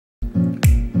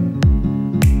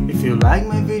If you like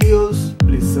my videos,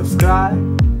 please subscribe,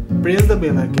 press the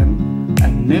bell icon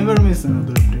and never miss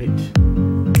another update.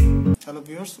 Hello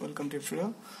viewers, welcome to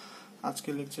FTorial. আজকে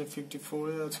lecture 54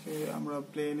 এ আজকে আমরা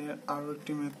প্লেনের আরো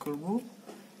একটি math করব।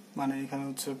 মানে এখানে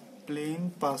হচ্ছে plane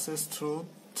passes through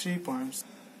 3 points.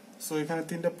 So এখানে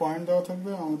তিনটা পয়েন্ট দেওয়া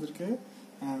থাকবে, আমাদেরকে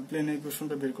প্লেনের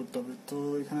ইকুয়েশনটা বের করতে হবে। তো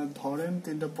এখানে ধরেন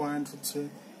তিনটা পয়েন্ট হচ্ছে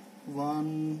 1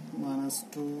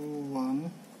 -2 1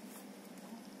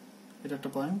 এটা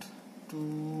একটা পয়েন্ট, 2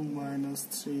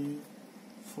 -3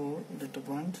 4 এটা একটা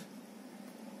পয়েন্ট,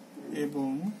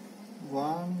 এবং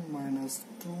 1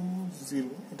 -2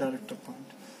 0 এটা আরেকটা পয়েন্ট।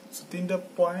 সো তিনটা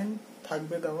পয়েন্ট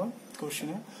থাকবে দেওয়া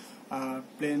কোশ্চেনে, আর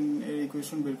প্লেন এর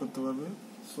ইকুয়েশন বের করতে পারবে।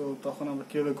 সো তখন আমরা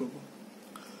কিভাবে করব?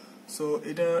 সো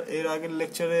এটা এর আগের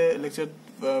লেকচার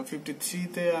 53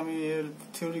 তে আমি এর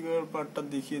থিওরিক্যাল পার্টটা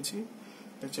দেখিয়েছি।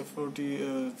 লেকচার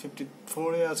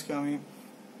 54 এ আজকে আমি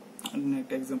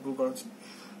একটা এক্সাম্পল করাচ্ছি।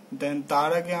 দেন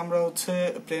তার আগে আমরা হচ্ছে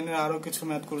প্লেনের আরো কিছু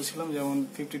ম্যাথ করেছিলাম, যেমন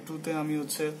 52 তে আমি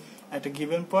হচ্ছে একটা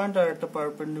গিভেন পয়েন্ট আর একটা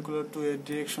পারপেন্ডিকুলার টু এর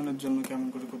ডিরেকশনের জন্য কেমন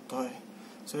করে করতে হয়।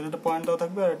 সো এখানে একটা পয়েন্ট দেওয়া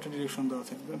থাকবে আর একটা ডিরেকশন দেওয়া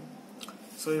থাকবে।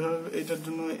 সো এইভাবে এটার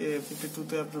জন্য 52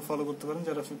 তে আপনারা ফলো করতে পারেন,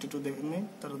 যারা 52 দেখেননি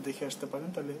তারা দেখে আসতে পারেন,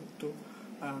 তাহলে একটু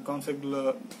কনসেপ্টগুলো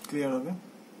ক্লিয়ার হবে।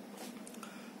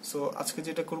 সো আজকে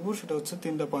যেটা করব সেটা হচ্ছে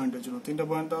তিনটা পয়েন্টের জন্য তিনটা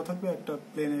পয়েন্ট দেওয়া থাকবে, একটা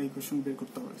প্লেনের ইকুয়েশন বের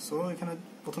করতে হবে। সো এখানে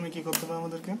প্রথমে কি করতে হবে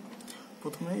আমাদেরকে?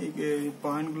 প্রথমে এই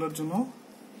পয়েন্টগুলোর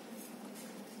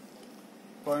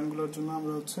জন্য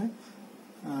আমরা হচ্ছে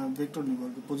ভেক্টর নিব,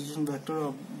 position vector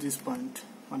of this point.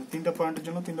 মানে তিনটা পয়েন্টের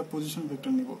জন্য তিনটা পজিশন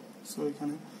ভেক্টর নিব। সো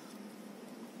এখানে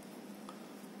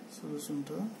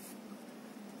সলিউশনটা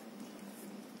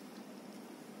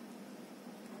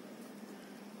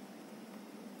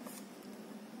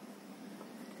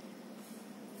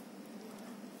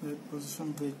the position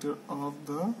vector of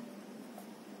the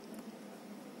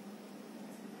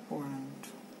point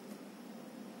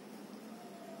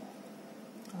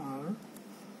R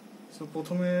so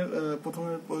প্রথমে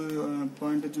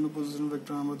পয়েন্টের জন্য পজিশন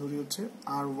ভেক্টর আমরা ধরি হচ্ছে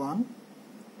r1,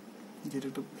 যেটা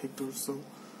একটা ভেক্টর। সো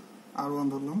r1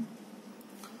 ধরলাম।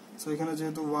 সো এখানে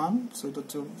যেহেতু 1, সো এটা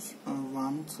হচ্ছে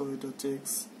 1, সো এটা হচ্ছে x,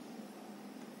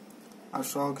 আর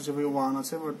সহগ হিসেবে 1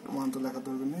 আছে, বাট 1 তো লেখা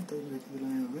দরকার নেই, তাই রেখে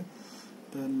দিলাম এইভাবে।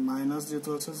 দেন মাইনাস যেহেতু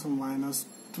আছে, সো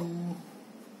 -2,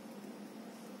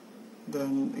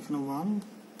 দেন এখানে 1,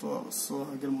 তো সো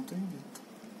আগের মতোই।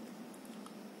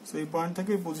 সো এই পয়েন্ট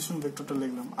থেকে পজিশন ভেক্টরটা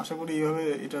লিখলাম। আশা করি এইভাবে,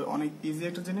 এটা অনেক ইজি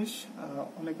একটা জিনিস,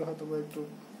 অনেকে হয়তো একটু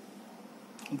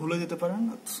ভুলে যেতে পারেন।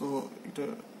 সো এটা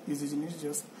ইজি জিনিস,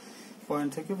 জাস্ট পয়েন্ট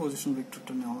থেকে পজিশন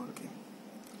ভেক্টরটা নেওয়া আর কি।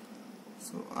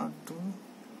 সো r2,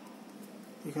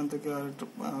 এখান থেকে আরেকটা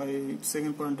এই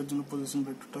সেকেন্ড পয়েন্টের জন্য পজিশন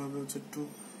ভেক্টরটা হবে হচ্ছে 2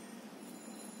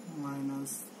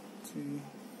 -3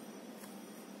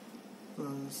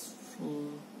 + 4।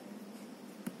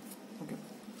 ওকে,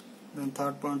 দেন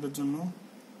থার্ড পয়েন্টের জন্য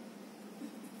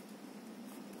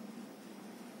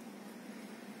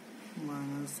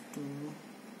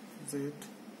 -2z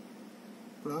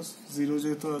 + 0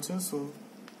 যেহেতু আছে, সো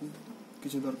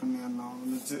কিছু দরকার নেই আর, না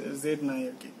z নাই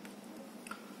আর কি।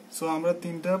 সো আমরা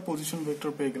তিনটা পজিশন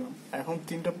ভেক্টর পেয়ে গেলাম। এখন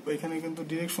এখানে কিন্তু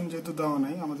ডিরেকশন যেহেতু দেওয়া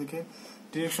নাই, আমাদেরকে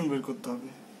ডিরেকশন বের করতে হবে।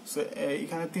 সো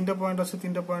এখানে তিনটা পয়েন্ট আছে,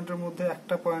 তিনটা পয়েন্টের মধ্যে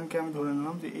একটা পয়েন্টকে আমি ধরে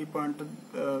নিলাম যে এই পয়েন্টটা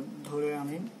ধরে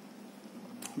আমি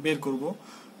বের করব।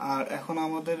 আর এখন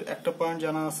আমাদের একটা পয়েন্ট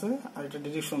জানা আছে আর একটা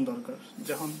ডিরেকশন দরকার।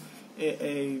 যখন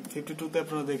এই 52 তে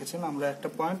আপনারা দেখেছেন আমরা একটা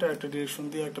পয়েন্ট আর একটা ডিরেকশন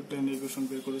দিয়ে একটা প্লেন ইকুয়েশন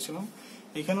বের করেছিলাম।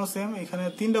 এখানেও সেম, এখানে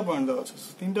তিনটা পয়েন্ট দেওয়া আছে।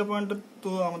 তিনটা পয়েন্ট তো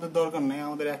আমাদের দরকার নেই,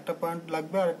 আমাদের একটা পয়েন্ট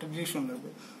লাগবে আর একটা ডিরেকশন লাগবে।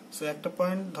 সো একটা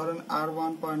পয়েন্ট ধরেন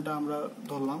r1 পয়েন্টটা আমরা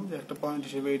ধরলাম যে একটা পয়েন্ট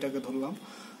হিসেবে এটাকে ধরলাম,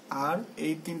 আর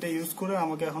এই তিনটা ইউজ করে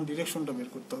আমাকে এখন ডিরেকশনটা বের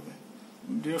করতে হবে।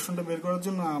 ডিরেকশনটা বের করার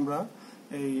জন্য আমরা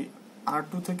এই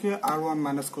r2 থেকে r1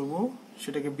 মাইনাস করব,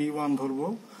 সেটাকে b1 ধরবো,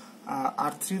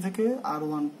 r3 থেকে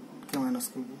r1 কে মাইনাস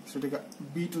করব, সেটাকে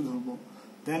b2 ধরবো।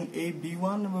 দেন এই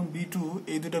b1 এবং b2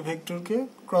 এই দুটো ভেক্টরকে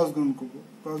ক্রস গুণ করব।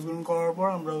 ক্রস গুণ করার পর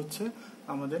আমরা হচ্ছে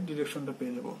আমাদের ডিরেকশনটা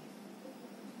পেয়ে যাব।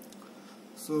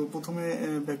 সো প্রথমে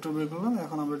ভেক্টর বের করলাম,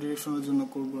 এখন আমরা ডিরেকশনের জন্য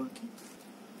করব আর কি।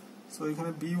 সো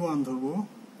এখানে b1 ধরবো।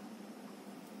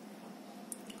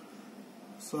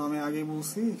 সো আমি আগে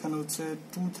বলছি এখানে হচ্ছে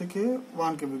 2 থেকে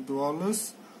 1 কে বিয়োগ দেব, অলওয়েজ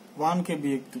 1 কে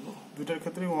বিয়োগ দেব, দুটার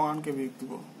ক্ষেত্রে 1 কে বিয়োগ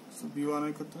দেব। সো b1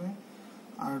 এর ক্ষেত্রে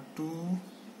r2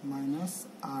 -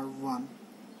 r1,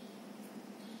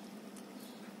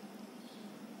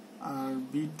 আর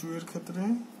b2 এর ক্ষেত্রে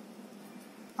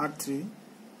r3,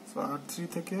 সো r3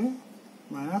 থেকে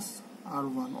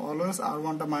 -r1, অলওয়েজ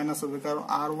r1টা মাইনাস হবে, কারণ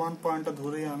r1 পয়েন্টটা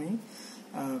ধরে আমি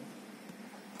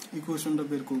ইকুয়েশনটা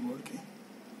বের করব আর কি।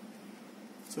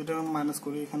 সো এটা আমি মাইনাস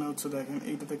করি, এখানে হচ্ছে দেখেন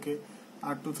এইটা থেকে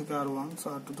r2 থেকে r1, সো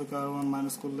r2 থেকে r1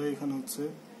 মাইনাস করলে এখানে হচ্ছে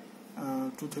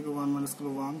 2 থেকে 1 মাইনাস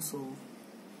করলে 1, সো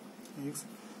x,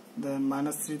 দেন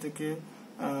মাইনাস 3 থেকে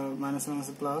মাইনাস মাইনাস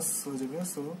প্লাস হয়ে যাবে,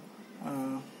 সো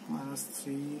মাইনাস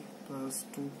 3 প্লাস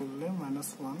 2 করলে মাইনাস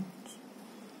 1,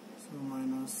 সো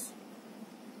মাইনাস,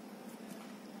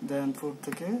 দেন 4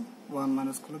 থেকে 1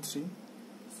 মাইনাস করলে 3,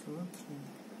 সো 3,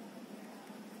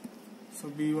 সো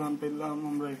b1 পেলাম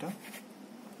আমরা এটা।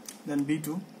 দেন b2,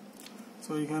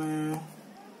 সো এখানে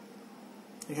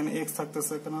x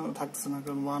থাকতেছে, কেন থাকতেছে না,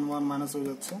 কারণ 1 1 মাইনাস হয়ে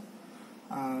যাচ্ছে,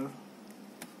 আর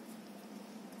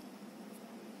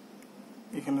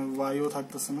এখানে y ও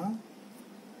থাকতেছে না,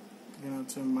 এখানে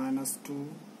হচ্ছে minus 2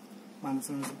 minus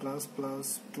minus plus plus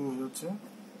 2 হয়ে যাচ্ছে।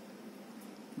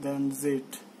 দেন z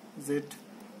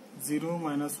 0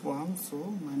 মাইনাস 1, সো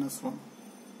মাইনাস 1,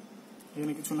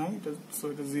 এখানে কিছু নাই, এটা সো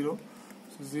এটা 0,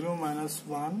 so 0 minus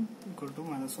 1 equal to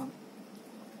minus 1,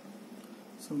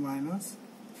 so minus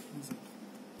z।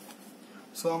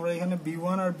 So আমরা এখানে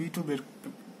b1 আর b2 বের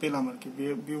পেলাম আর কি,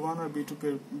 b1 আর b2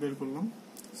 বের করলাম।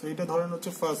 সো এটা ধরেন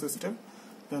হচ্ছে ফার্স্ট স্টেপ।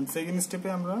 দেন সেকেন্ড স্টেপে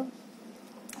আমরা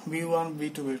b1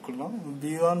 b2 বের করলাম,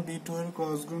 b1 b2 এর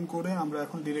ক্রস গুণ করে আমরা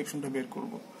এখন ডিরেকশনটা বের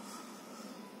করব।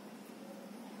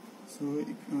 সো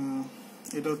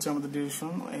এটা হচ্ছে আমাদের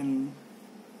ডিরেকশন,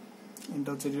 এটা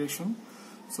হচ্ছে ডিরেকশন।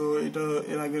 সো এটা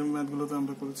এর আগের ম্যাথগুলোতে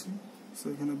আমরা করেছি। সো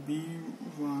এখানে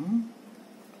b1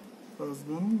 ক্রস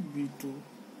গুণ b2,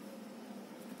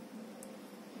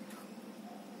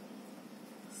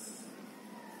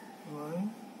 y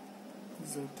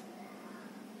z।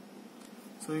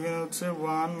 সো এখানে হচ্ছে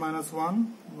 1 মাইনাস 1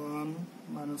 1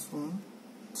 মাইনাস 1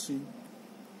 3,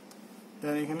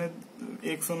 দেন এখানে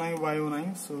x ও নাই y ও নাই,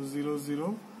 সো 0 0,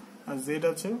 আর z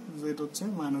আছে, z হচ্ছে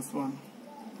মাইনাস 1।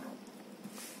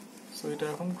 সো এটা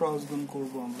এখন ক্রস গুণ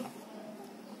করব আমরা,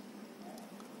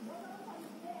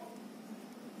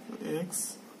 x,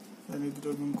 দেন এই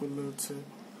দুটো গুণ করলে হচ্ছে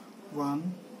 1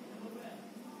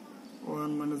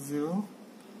 1 মাইনাস 0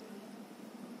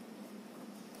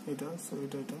 এটা, সো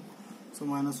এটা সো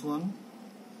মাইনাস 1,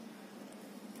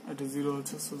 এটা 0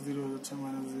 আছে, সো 0 হচ্ছে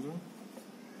মাইনাস 0,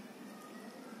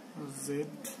 z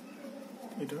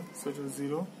এটা, সো এটা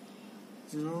 0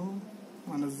 0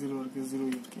 মাইনাস 0 আর কি, 0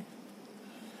 আর কি।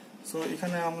 সো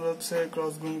এখানে আমরা হচ্ছে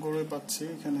ক্রস গুণ করে পাচ্ছি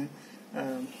এখানে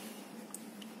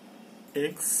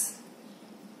x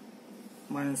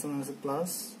minus minus plus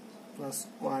plus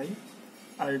y,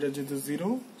 আর এটা যেহেতু 0,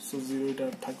 সো 0 এটা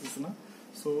থাকতেছে না।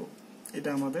 সো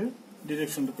এটা আমাদের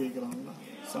ডিরেকশনটা পেয়ে গেলাম আমরা।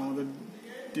 সো আমাদের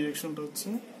ডিরেকশনটা হচ্ছে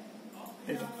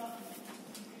এটা।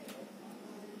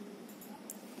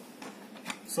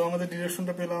 সো আমাদের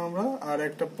ডিরেকশনটা পেলাম আমরা, আর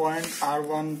একটা পয়েন্ট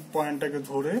r1 পয়েন্টটাকে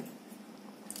ধরে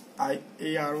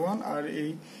এই r1 আর এই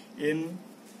n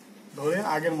ধরে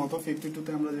আগের মতো 52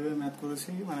 তে আমরা যেভাবে ম্যাথ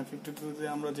করেছি, মানে 52 তে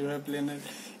আমরা যেভাবে প্লেনের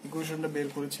ইকুয়েশনটা বের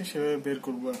করেছি সেভাবে বের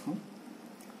করব এখন।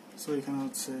 সো এখানে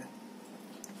হচ্ছে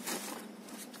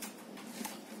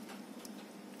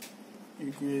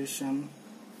equation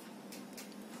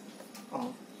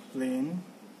of plane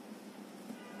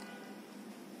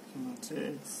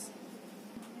x,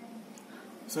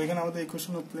 so এখানে আমাদের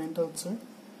ইকুয়েশন অফ প্লেনটা হচ্ছে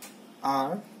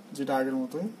r, যেটা আগের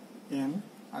মতোই, n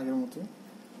আগের মতোই,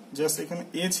 জাস্ট এখানে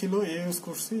a ছিল, a ইউজ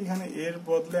করছি, এখানে এর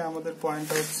বদলে আমাদের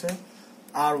পয়েন্টটা হচ্ছে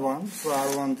r1, সো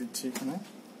r1 দিচ্ছি এখানে,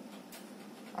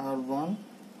 r1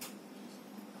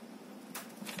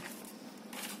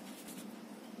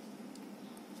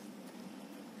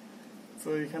 সো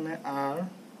এখানে r,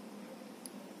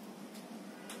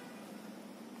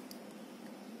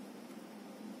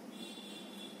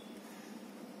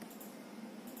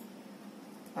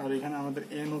 আর এখানে আমাদের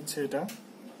n হচ্ছে এটা,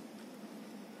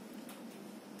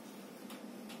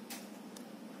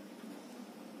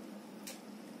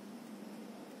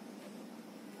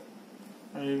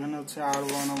 আর এখানে হচ্ছে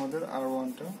r1 আমাদের,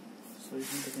 r1টা, সো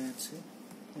এখান থেকে নিচ্ছি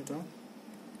এটা,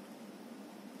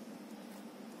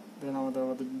 দেন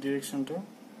আমাদের ডিরেকশনটা,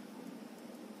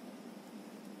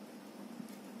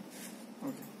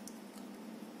 ওকে।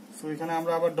 সো এখানে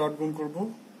আমরা আবার ডট গুণ করব,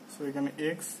 সো এখানে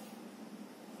x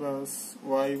প্লাস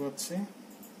y হচ্ছে,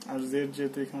 আর z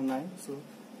যেহেতু এখানে নাই, সো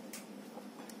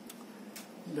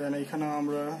দেন এখানে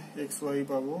আমরা xy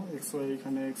পাবো, xy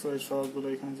এখানে xy সহগগুলো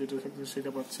এখানে যেটা থাকছে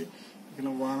সেটা পাচ্ছি, এখানে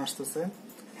 1 আসতেছে,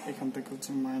 এখান থেকে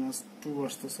হচ্ছে মাইনাস 2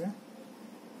 আসতেছে,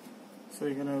 সো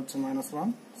এখানে হচ্ছে মাইনাস 1,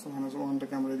 সো মাইনাস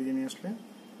 1টাকে আমরা এদিকে নিয়ে আসলে,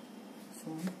 সো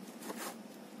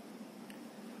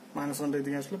মাইনাস 1টা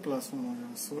এদিকে আসলে প্লাস 1 হয়ে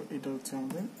যাবে। সো এটা হচ্ছে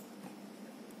আমাদের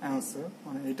অ্যান্সার,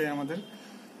 মানে এটাই আমাদের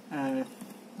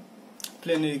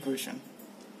প্লেনের ইকুয়েশন।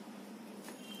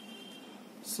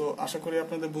 সো আশা করি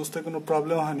আপনাদের বুঝতে কোনো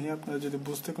প্রবলেম হয়নি। আপনাদের যদি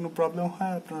বুঝতে কোনো প্রবলেম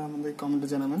হয় আপনারা আমাদের কমেন্টে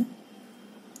জানাবেন।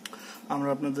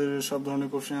 আমরা আপনাদের সব ধরনের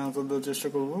কোশ্চেন আনসার দেওয়ার চেষ্টা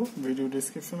করব। ভিডিও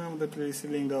ডেসক্রিপশনে আমাদের প্লেলিস্টের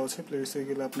লিংক দেওয়া আছে, প্লেলিস্টে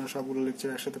গেলে আপনারা সবগুলো লেকচার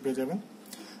একসাথে পেয়ে যাবেন।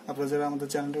 আপনারা যারা আমাদের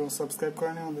চ্যানেলটি সাবস্ক্রাইব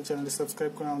করেন, আমাদের চ্যানেলটি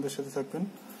সাবস্ক্রাইব করে আমাদের সাথে থাকবেন।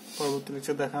 পরবর্তী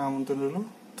লেকচার দেখার আমন্ত্রণ রইল।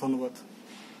 ধন্যবাদ।